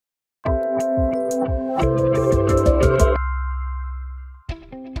Hi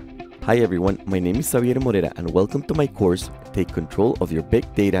everyone, my name is Xavier Morera and welcome to my course, Take Control of Your Big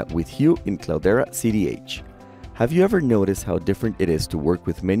Data with HUE in Cloudera CDH. Have you ever noticed how different it is to work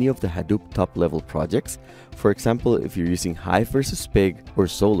with many of the Hadoop top-level projects? For example, if you're using Hive versus Pig or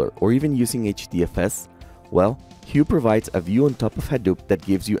Solr or even using HDFS? Well, HUE provides a view on top of Hadoop that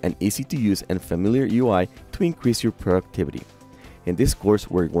gives you an easy-to-use and familiar UI to increase your productivity. In this course,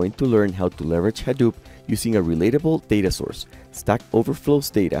 we're going to learn how to leverage Hadoop using a relatable data source, Stack Overflow's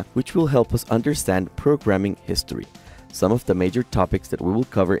data, which will help us understand programming history. Some of the major topics that we will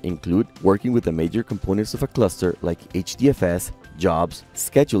cover include working with the major components of a cluster like HDFS, jobs,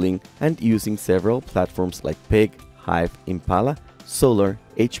 scheduling, and using several platforms like Pig, Hive, Impala, Solr,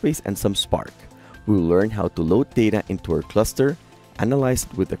 HBase, and some Spark. We will learn how to load data into our cluster, analyze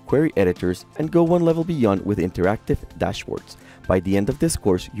it with the query editors, and go one level beyond with interactive dashboards. By the end of this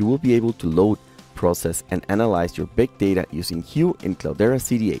course, you will be able to load, process, and analyze your big data using HUE in Cloudera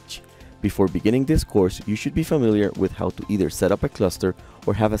CDH. Before beginning this course, you should be familiar with how to either set up a cluster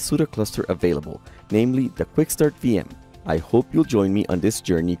or have a pseudo-cluster available, namely the Quick Start VM. I hope you'll join me on this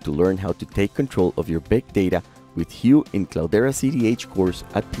journey to learn how to take control of your big data with HUE in Cloudera CDH course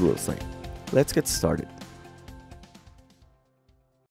at Pluralsight. Let's get started.